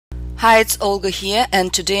Hi, it's Olga here,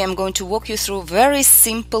 and today I'm going to walk you through a very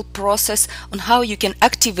simple process on how you can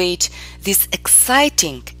activate this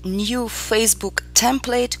exciting new Facebook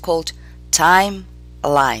template called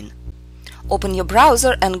Timeline. Open your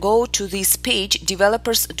browser and go to this page,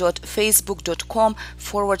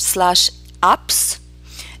 developers.facebook.com/apps,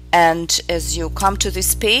 and as you come to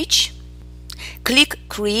this page, click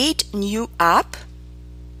Create New App,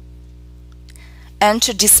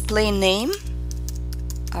 enter display name.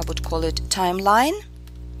 I would call it Timeline,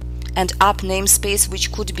 and app namespace,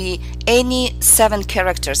 which could be any 7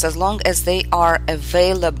 characters as long as they are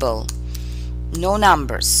available, no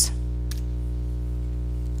numbers.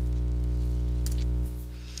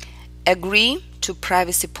 Agree to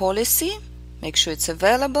privacy policy, make sure it's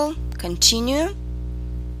available, continue.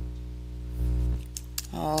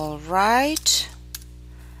 All right,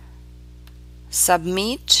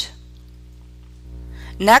 submit.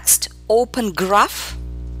 Next, open graph.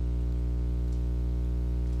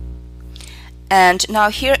 And now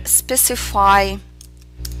here specify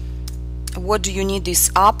what do you need this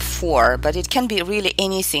app for, but it can be really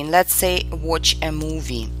anything. Let's say watch a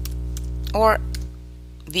movie or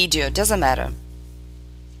video, doesn't matter.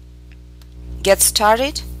 Get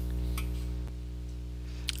started.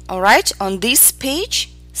 Alright, on this page,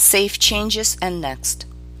 save changes and next.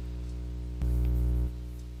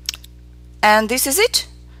 And this is it.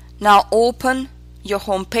 Now open your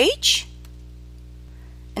home page.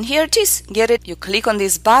 And here it is, get it? You click on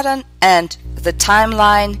this button and the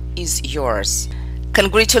timeline is yours.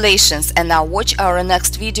 Congratulations, and now watch our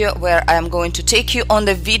next video where I am going to take you on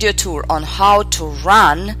the video tour on how to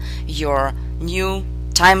run your new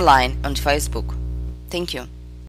timeline on Facebook. Thank you.